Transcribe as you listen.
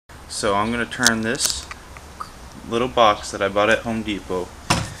So I'm going to turn this little box that I bought at Home Depot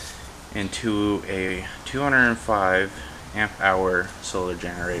into a 205 amp hour solar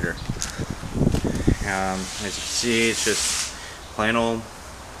generator. As you can see, it's just plain old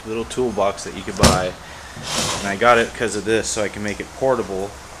little toolbox that you could buy, and I got it because of this, so I can make it portable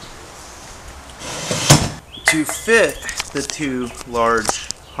to fit the two large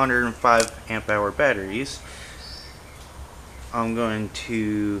 105 amp hour batteries. I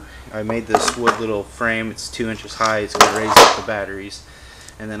made this wood little frame. It's 2 inches high. It's going to raise up the batteries,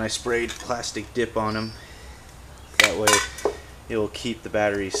 and then I sprayed plastic dip on them. That way it will keep the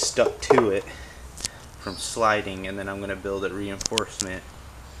batteries stuck to it from sliding, and then I'm going to build a reinforcement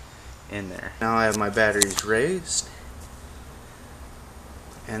in there. Now I have my batteries raised,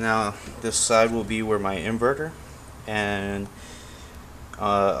 and now this side will be where my inverter and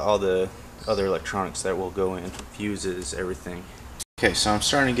all the other electronics that will go in, fuses, everything. Okay, so I'm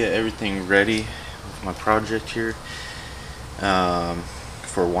starting to get everything ready with my project here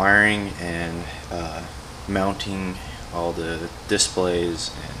for wiring and mounting all the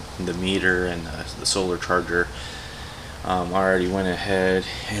displays and the meter and the solar charger. I already went ahead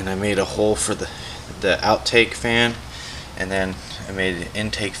and I made a hole for the outtake fan, and then I made an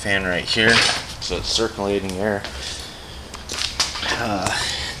intake fan right here, so it's circulating air.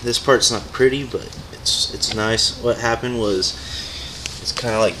 This part's not pretty, but it's nice. What happened was, it's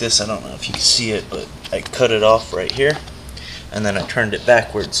kind of like this. I don't know if you can see it, but I cut it off right here, and then I turned it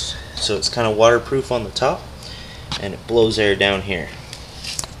backwards, so it's kind of waterproof on the top, and it blows air down here.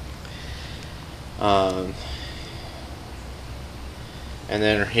 And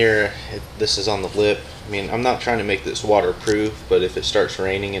then here, this is on the lip. I mean, I'm not trying to make this waterproof, but if it starts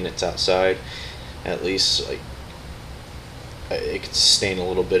raining and it's outside, at least like it could sustain a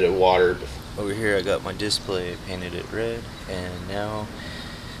little bit of water. Over here I got my display, painted it red, and now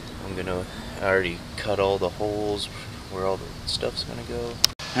I already cut all the holes where all the stuff's gonna go.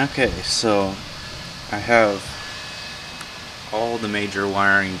 Okay, so I have all the major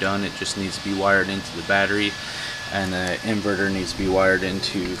wiring done. It just needs to be wired into the battery, and the inverter needs to be wired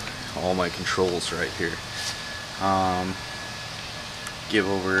into all my controls right here. Give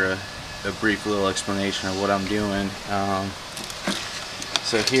over a brief little explanation of what I'm doing.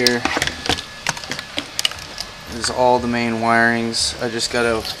 So here is all the main wirings. I just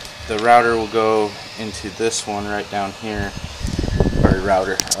gotta, the router will go into this one right down here, or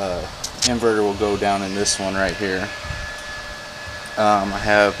inverter will go down in this one right here. I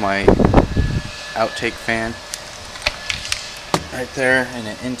have my outtake fan right there and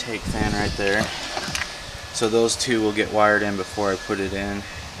an intake fan right there, so those two will get wired in before I put it in.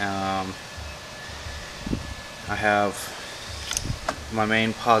 I have my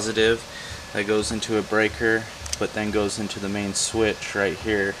main positive that goes into a breaker, but then goes into the main switch right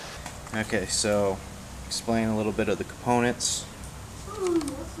here. Okay, so explain a little bit of the components.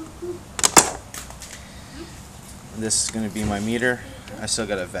 This is going to be my meter. I still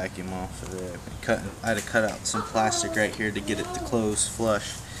got to vacuum off of it. I had to cut out some plastic right here to get it to close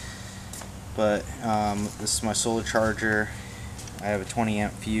flush. But this is my solar charger. I have a 20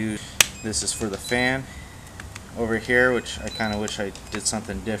 amp fuse. This is for the fan over here, which I kind of wish I did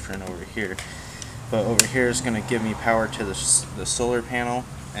something different over here. But over here is going to give me power to the solar panel,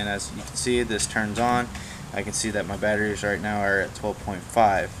 and as you can see, this turns on. I can see that my batteries right now are at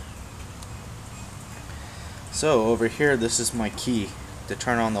 12.5. So over here, this is my key to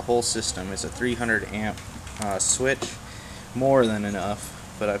turn on the whole system. It's a 300 amp switch, more than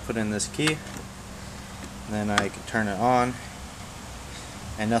enough, but I put in this key, then I can turn it on,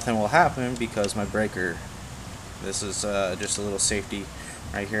 and nothing will happen because my breaker, this is just a little safety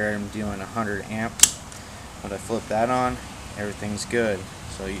right here. I'm doing 100 amps. When I flip that on, everything's good.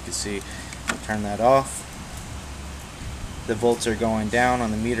 So you can see, I turn that off, the volts are going down on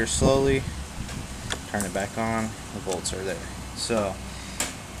the meter slowly. Turn it back on, the volts are there. So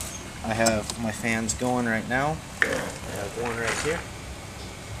I have my fans going right now. I have one right here,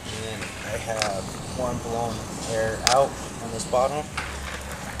 and then I have one blowing air out on this bottom.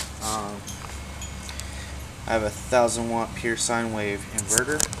 I have a 1000 watt pure sine wave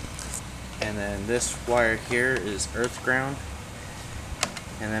inverter, and then this wire here is earth ground,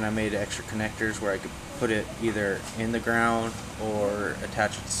 and then I made extra connectors where I could put it either in the ground or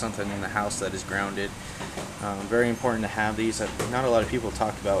attach it to something in the house that is grounded. Very important to have these. Not a lot of people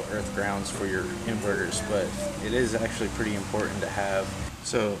talk about earth grounds for your inverters, but it is actually pretty important to have.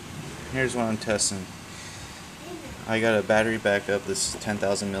 So here's what I'm testing. I got a battery backup. This is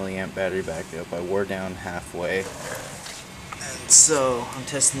 10,000 milliamp battery backup. I wore down halfway. And so I'm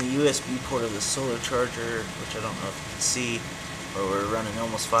testing the USB port of the solar charger, which I don't know if you can see. where we're running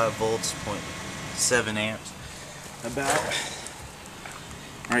almost 5 volts, 0.7 amps. About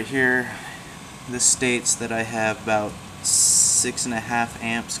right here, this states that I have about 6.5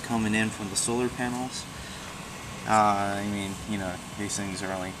 amps coming in from the solar panels. I mean, you know, these things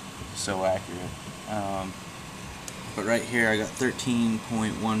are only so accurate. But right here I got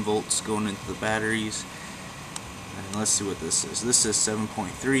 13.1 volts going into the batteries. And let's see what this is. This is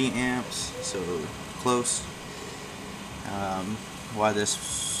 7.3 amps, so close. Why this?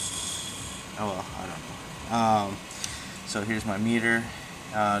 Oh well, I don't know. So here's my meter.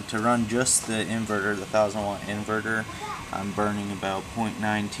 To run just the inverter, the 1000 watt inverter, I'm burning about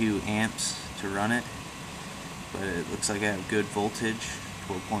 0.92 amps to run it. But it looks like I have good voltage,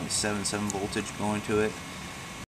 12.77 voltage going to it.